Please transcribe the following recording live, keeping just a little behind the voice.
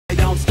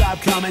don't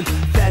stop coming.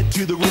 Fed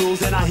to the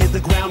rules and I hit the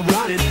ground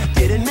running.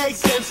 Didn't make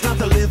sense not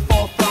to live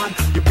for fun.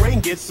 Your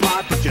brain gets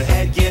smart but your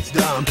head gets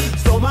dumb.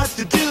 So much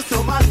to do,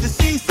 so much to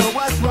see. So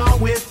what's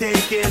wrong with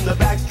taking the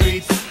back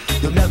streets?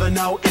 You'll never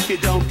know if you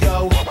don't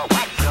go.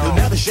 You'll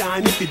never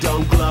shine if you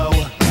don't glow.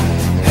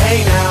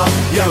 Hey now,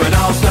 you're an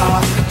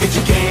all-star. Get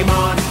your game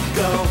on,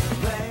 go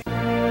play.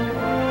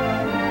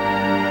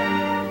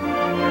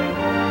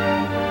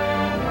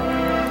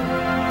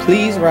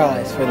 Please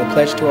rise for the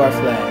pledge to our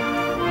flag.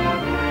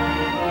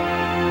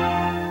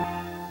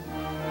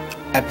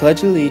 I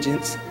pledge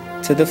allegiance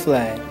to the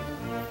flag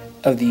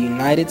of the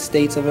United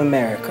States of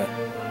America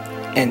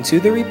and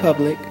to the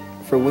republic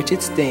for which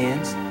it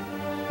stands,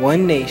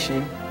 one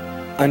nation,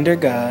 under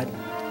God,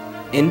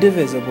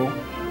 indivisible,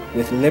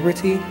 with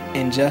liberty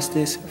and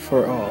justice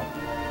for all.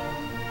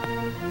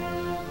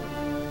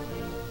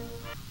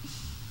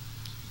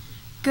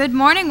 Good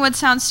morning,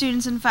 Woodstown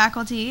students and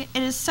faculty.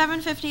 It is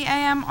 7:50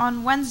 a.m.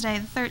 on Wednesday,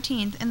 the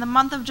 13th, in the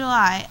month of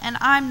July, and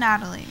I'm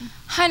Natalie.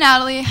 Hi,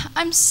 Natalie.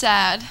 I'm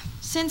sad.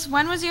 Since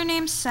when was your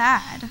name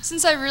Sad?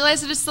 Since I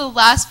realized that it's the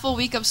last full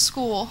week of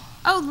school.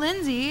 Oh,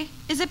 Lindsay,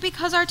 is it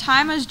because our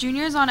time as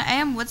juniors on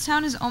AM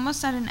Woodstown is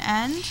almost at an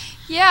end?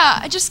 Yeah,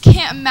 I just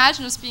can't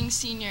imagine us being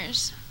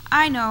seniors.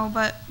 I know,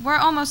 but we're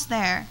almost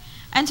there.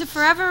 And to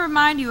forever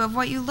remind you of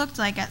what you looked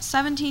like at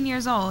 17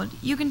 years old,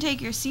 you can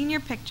take your senior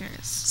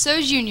pictures.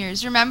 So,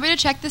 juniors, remember to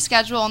check the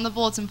schedule on the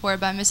bulletin board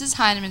by Mrs.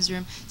 Heinemann's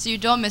room so you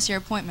don't miss your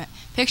appointment.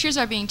 Pictures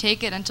are being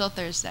taken until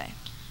Thursday.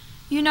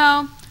 You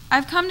know,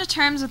 I've come to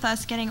terms with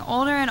us getting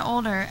older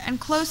and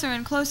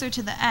closer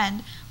to the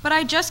end, but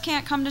I just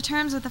can't come to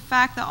terms with the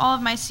fact that all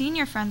of my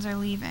senior friends are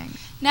leaving.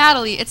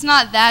 Natalie, it's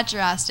not that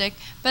drastic,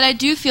 but I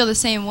do feel the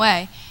same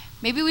way.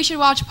 Maybe we should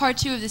watch part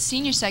 2 of the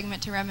senior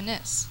segment to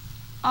reminisce.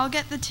 I'll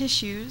get the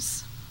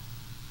tissues.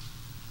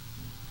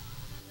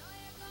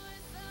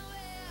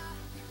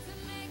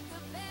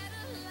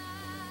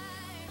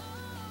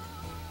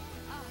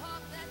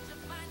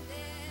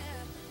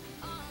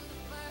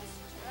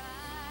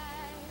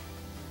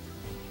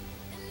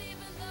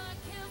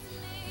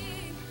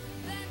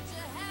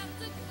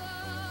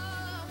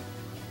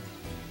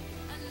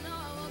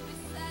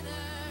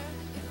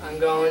 I'm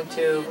going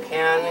to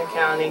Camden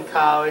County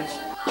College.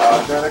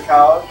 Go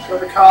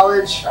to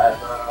college at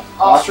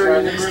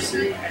Oxford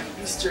University and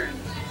Eastern.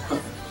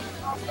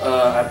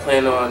 I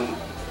plan on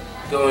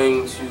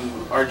going to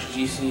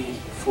RGGC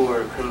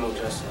for criminal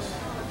justice.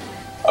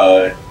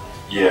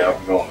 Yeah,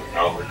 I'm going to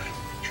college,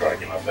 trying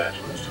to get my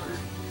bachelor's degree.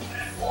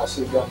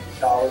 Also going to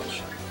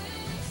college.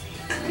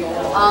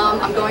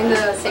 I'm going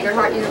to Sacred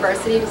Heart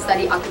University to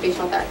study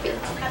occupational therapy.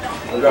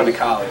 I'm going to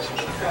college.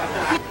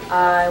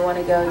 I want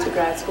to go to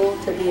grad school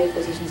to be a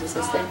physician's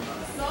assistant.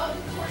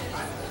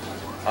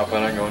 I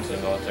plan on going to the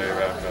military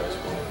right after high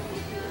school.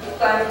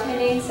 I'm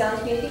attending Sound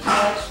Community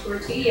College for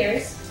 2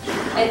 years,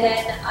 and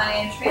then I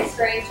am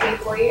transferring to a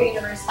 4-year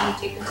university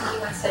to continue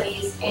my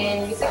studies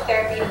in music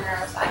therapy and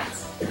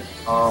neuroscience.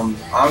 I'm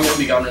going to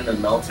be going into the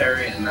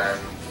military, and then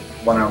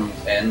when I'm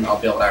in,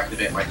 I'll be able to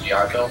activate my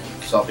GI Bill,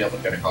 so I'll be able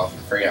to go to college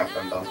for free after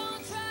I'm done.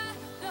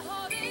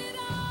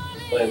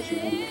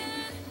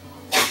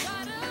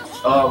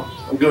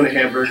 I'm going to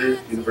Hamburger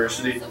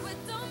University.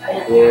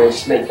 Yeah,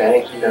 just make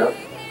bank, you know.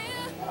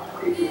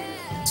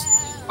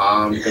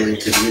 I'm going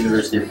to the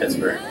University of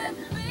Pittsburgh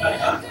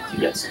to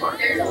get smart.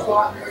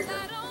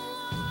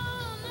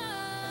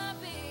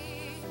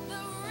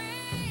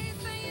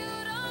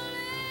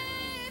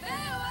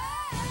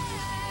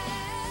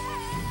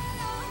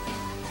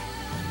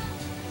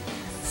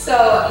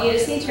 So you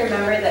just need to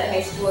remember that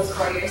high school is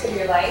 4 years of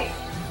your life.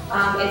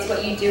 It's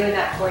what you do in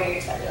that 4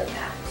 years that really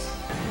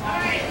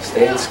matters.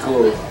 Stay in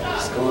school.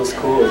 School is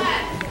cool.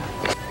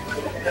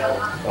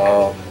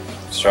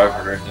 Strive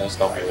for greatness,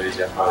 don't be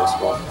lazy after high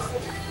school.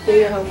 Do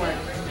your homework.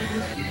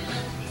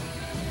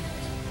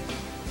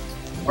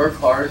 Work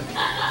hard,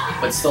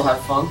 but still have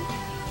fun,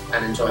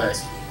 and enjoy high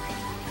school.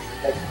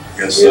 I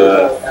guess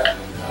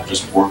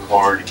just work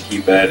hard and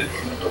keep at it.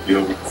 It'll be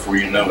over before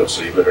you know it,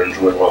 so you better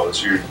enjoy it while it's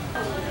here.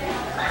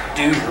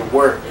 Do your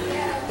work.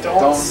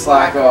 Don't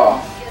slack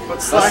off.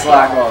 Let's slack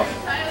off.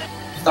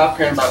 Stop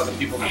caring about other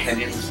people's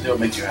opinions and still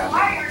make you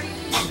happy.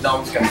 No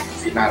one's going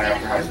to matter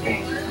after high school.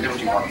 Do what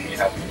you want to be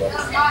happy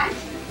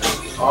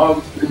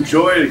with.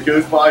 Enjoy it. It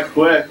goes by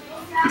quick.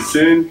 But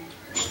soon,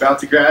 about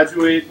to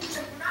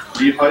graduate,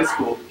 leave high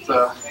school.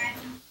 So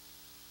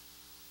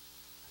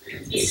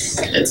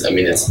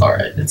it's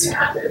alright.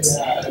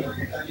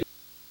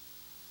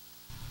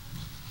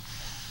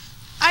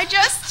 I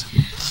just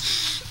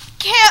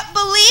can't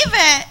believe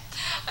it.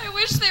 I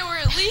wish they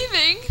weren't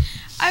leaving.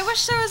 I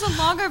wish there was a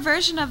longer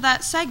version of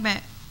that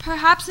segment,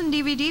 perhaps in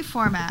DVD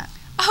format.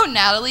 Oh,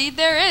 Natalie,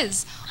 there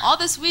is. All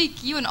this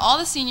week, you and all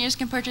the seniors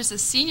can purchase a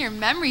senior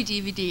memory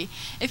DVD.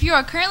 If you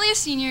are currently a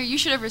senior, you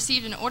should have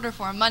received an order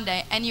for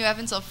Monday, and you have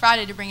until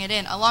Friday to bring it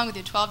in, along with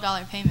your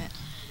 $12 payment.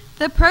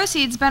 The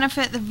proceeds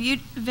benefit the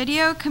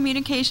Video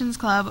Communications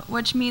Club,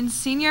 which means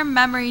senior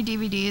memory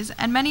DVDs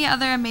and many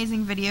other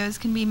amazing videos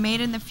can be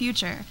made in the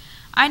future.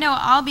 I know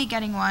I'll be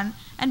getting one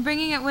and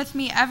bringing it with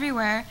me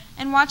everywhere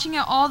and watching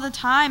it all the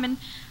time, and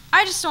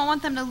I just don't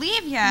want them to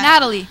leave yet.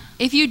 Natalie,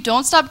 if you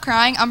don't stop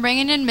crying, I'm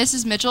bringing in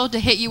Mrs. Mitchell to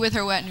hit you with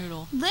her wet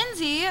noodle.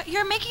 Lindsay,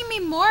 you're making me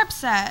more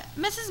upset.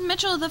 Mrs.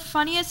 Mitchell, the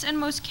funniest and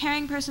most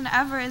caring person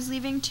ever, is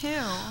leaving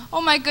too.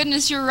 Oh my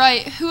goodness, you're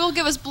right. Who will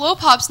give us blow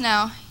pops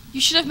now?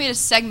 You should have made a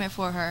segment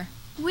for her.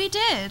 We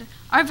did.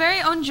 Our very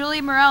own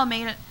Julie Morell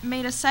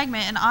made a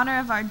segment in honor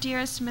of our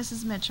dearest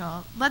Mrs.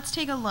 Mitchell. Let's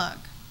take a look.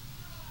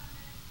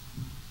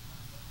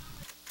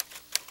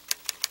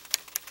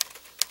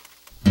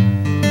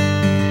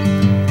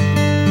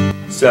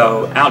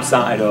 So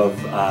outside of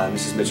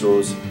Mrs.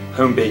 Mitchell's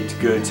home-baked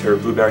goods, her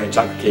blueberry and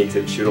chocolate cakes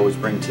that she would always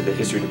bring to the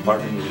history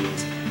department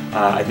meetings,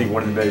 I think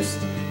one of the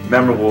most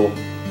memorable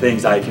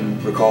things I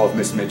can recall of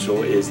Miss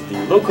Mitchell is the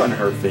look on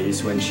her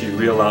face when she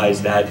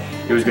realized that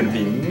it was going to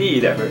be me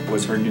that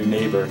was her new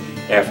neighbor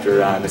after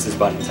Mrs.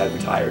 Buttons had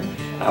retired.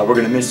 We're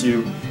going to miss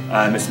you,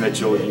 Miss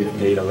Mitchell. You've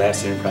made a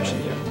lasting impression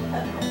here.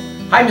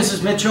 Hi,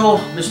 Mrs. Mitchell.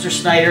 Mr.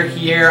 Snyder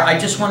here. I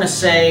just want to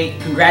say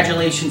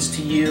congratulations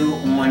to you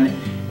on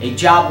a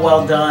job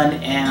well done,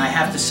 and I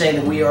have to say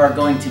that we are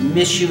going to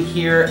miss you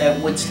here at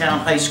Woodstown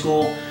High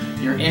School.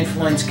 Your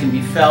influence can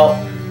be felt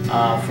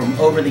from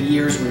over the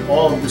years with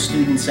all of the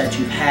students that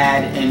you've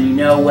had, and you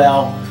know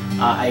well,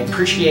 I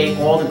appreciate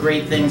all the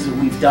great things that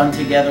we've done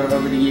together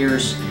over the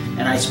years,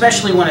 and I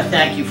especially want to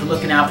thank you for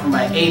looking out for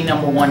my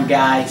 #1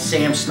 guy,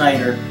 Sam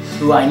Snyder,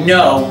 who I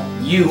know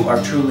you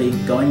are truly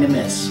going to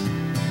miss.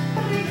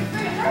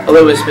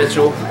 Hello, Miss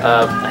Mitchell.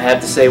 I have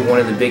to say one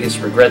of the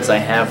biggest regrets I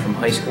have from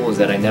high school is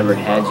that I never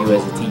had you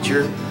as a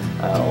teacher.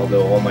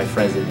 Although all my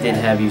friends that did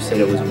have you said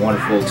it was a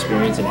wonderful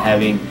experience, and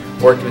having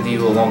worked with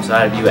you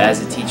alongside of you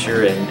as a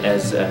teacher and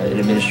as an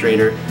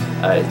administrator,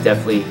 it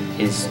definitely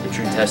is a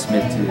true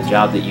testament to the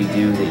job that you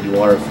do, that you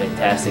are a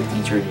fantastic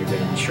teacher and you're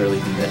going to surely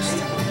be missed.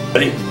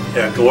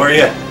 Yeah,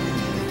 Gloria,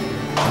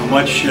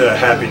 much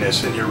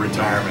happiness in your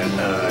retirement.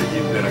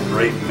 You've been a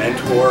great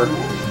mentor.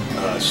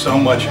 So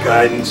much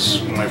guidance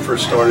when I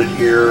first started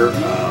here.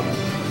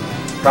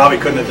 Probably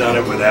couldn't have done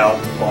it without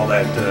all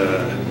that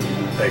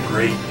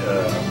great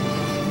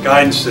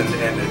guidance and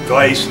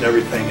advice and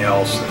everything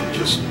else. And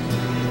just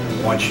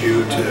want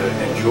you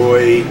to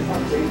enjoy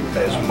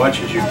as much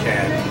as you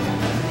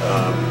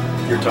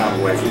can your time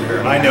away from here.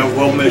 And I know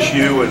we'll miss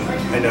you,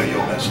 and I know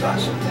you'll miss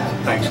us.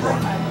 Thanks a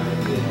lot.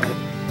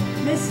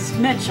 Mrs.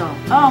 Mitchell,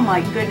 oh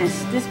my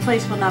goodness, this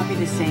place will not be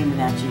the same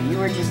without you.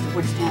 You are just a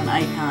Woodstown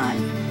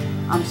icon.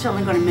 I'm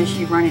certainly going to miss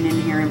you running in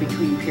here in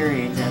between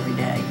periods every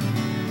day.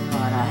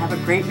 But have a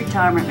great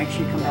retirement. Make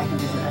sure you come back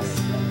and visit us.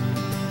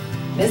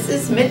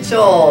 Mrs.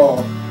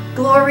 Mitchell,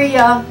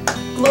 Gloria,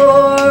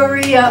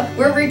 Gloria,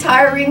 we're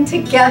retiring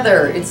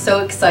together. It's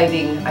so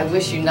exciting. I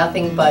wish you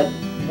nothing but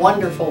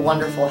wonderful,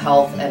 wonderful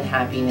health and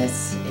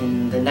happiness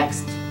in the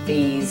next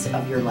phase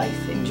of your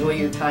life. Enjoy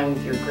your time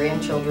with your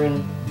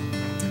grandchildren,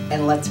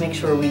 and let's make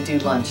sure we do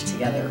lunch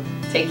together.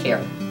 Take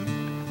care.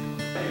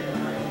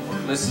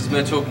 Mrs.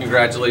 Mitchell,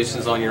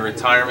 congratulations on your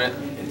retirement.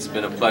 It's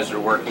been a pleasure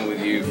working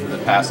with you for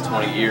the past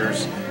 20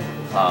 years,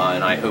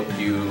 and I hope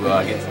you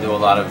get to do a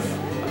lot of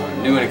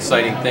new and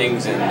exciting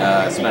things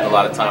and spend a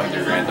lot of time with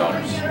your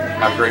granddaughters.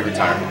 Have a great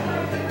retirement.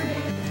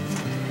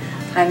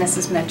 Hi,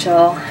 Mrs.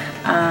 Mitchell.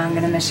 I'm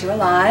going to miss you a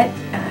lot.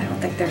 I don't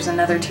think there's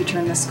another teacher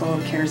in the school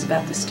who cares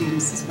about the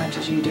students as much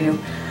as you do.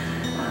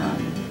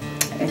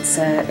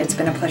 It's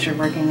been a pleasure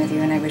working with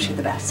you, and I wish you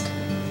the best.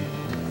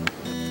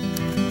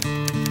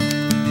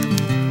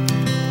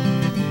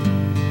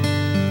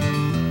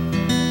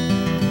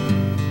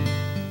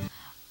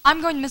 I'm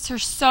going to miss her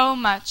so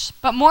much,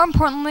 but more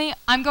importantly,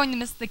 I'm going to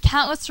miss the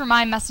countless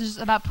remind messages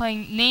about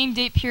putting name,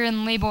 date, period,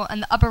 and label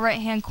in the upper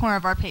right-hand corner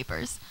of our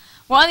papers.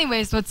 Well,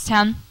 anyways,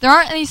 Woodstown, there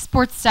aren't any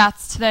sports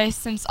stats today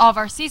since all of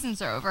our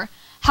seasons are over.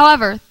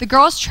 However, the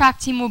girls' track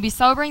team will be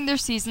celebrating their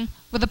season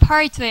with a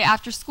party today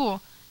after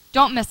school.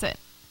 Don't miss it.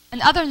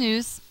 In other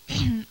news,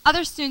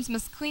 other students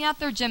must clean out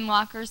their gym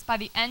lockers by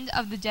the end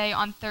of the day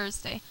on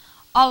Thursday.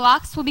 All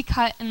locks will be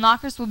cut and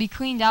lockers will be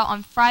cleaned out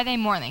on Friday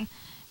morning.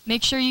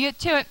 Make sure you get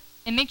to it.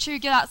 And make sure you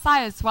get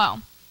outside as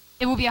well.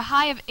 It will be a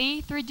high of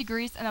 83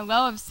 degrees and a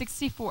low of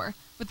 64,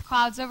 with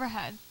clouds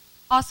overhead.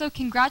 Also,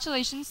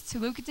 congratulations to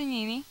Luca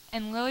Danini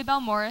and Lily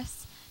Bell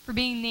Morris for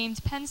being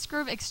named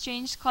Pensgrove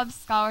Exchange Club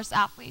Scholars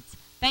Athletes.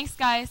 Thanks,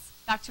 guys.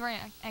 Back to our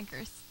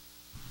anchors.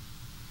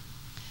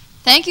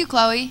 Thank you,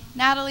 Chloe.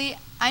 Natalie,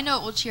 I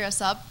know it will cheer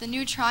us up. The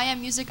new Triumph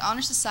Music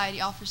Honor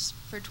Society offers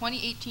for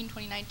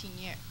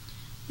 2018-2019 year.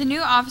 The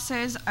new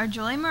officers are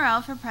Julie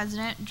Morell for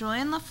president,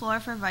 Julian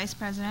LaFleur for vice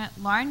president,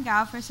 Lauren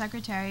Gow for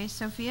secretary,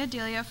 Sophia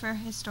Delia for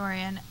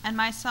historian, and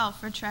myself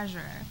for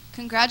treasurer.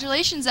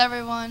 Congratulations,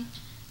 everyone.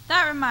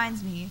 That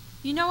reminds me,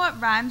 you know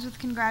what rhymes with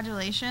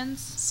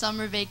congratulations?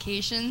 Summer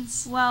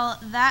vacations. Well,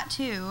 that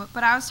too,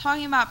 but I was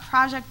talking about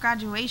project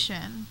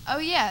graduation. Oh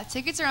yeah,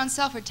 tickets are on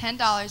sale for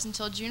 $10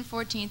 until June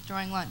 14th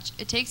during lunch.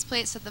 It takes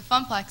place at the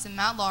Funplex in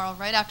Mount Laurel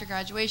right after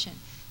graduation.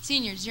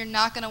 Seniors, you're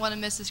not going to want to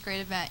miss this great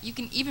event. You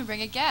can even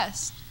bring a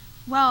guest.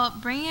 Well,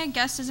 bringing a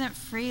guest isn't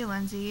free,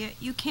 Lindsay.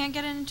 You can't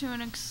get into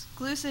an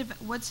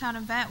exclusive Woodstown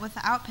event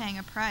without paying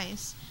a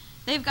price.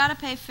 They've got to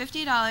pay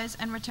 $50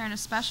 and return a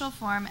special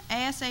form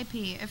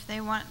ASAP if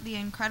they want the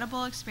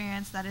incredible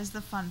experience that is the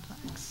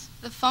Funplex.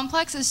 The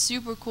Funplex is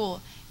super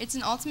cool. It's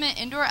an ultimate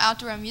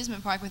indoor-outdoor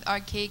amusement park with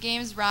arcade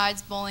games,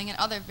 rides, bowling, and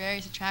other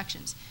various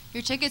attractions.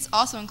 Your tickets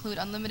also include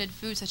unlimited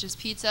food such as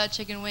pizza,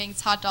 chicken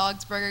wings, hot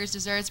dogs, burgers,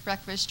 desserts,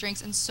 breakfast,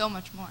 drinks, and so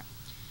much more.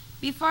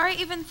 Before I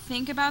even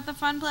think about the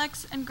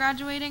Funplex and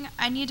graduating,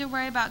 I need to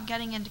worry about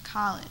getting into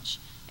college.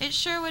 It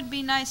sure would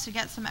be nice to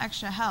get some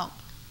extra help.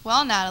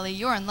 Well, Natalie,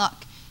 you're in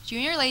luck.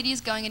 Junior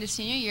ladies going into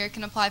senior year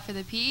can apply for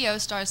the PEO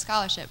STARS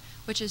Scholarship,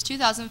 which is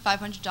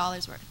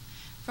 $2,500 worth.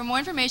 For more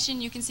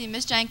information, you can see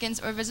Ms. Jenkins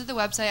or visit the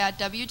website at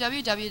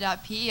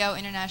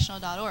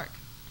www.peointernational.org.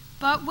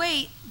 But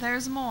wait,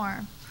 there's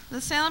more.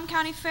 The Salem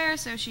County Fair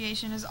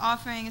Association is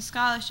offering a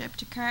scholarship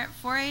to current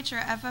 4-H or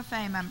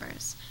FFA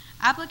members.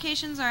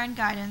 Applications are in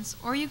guidance,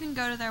 or you can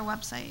go to their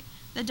website.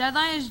 The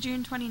deadline is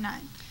June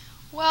 29th.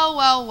 Well,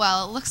 well,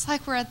 well, it looks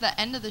like we're at the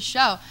end of the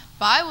show.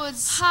 Bye,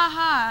 Woods. Ha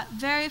ha,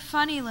 very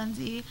funny,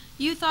 Lindsay.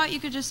 You thought you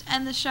could just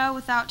end the show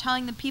without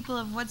telling the people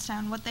of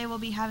Woodstown what they will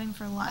be having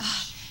for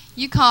lunch.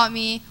 You caught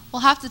me.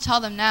 We'll have to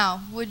tell them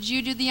now. Would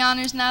you do the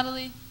honors,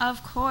 Natalie?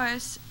 Of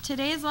course.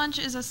 Today's lunch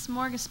is a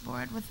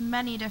smorgasbord with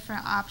many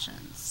different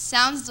options.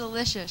 Sounds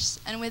delicious.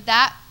 And with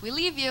that, we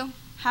leave you.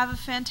 Have a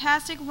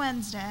fantastic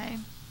Wednesday.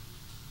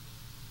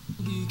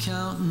 Be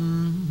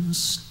counting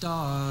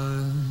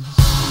stars.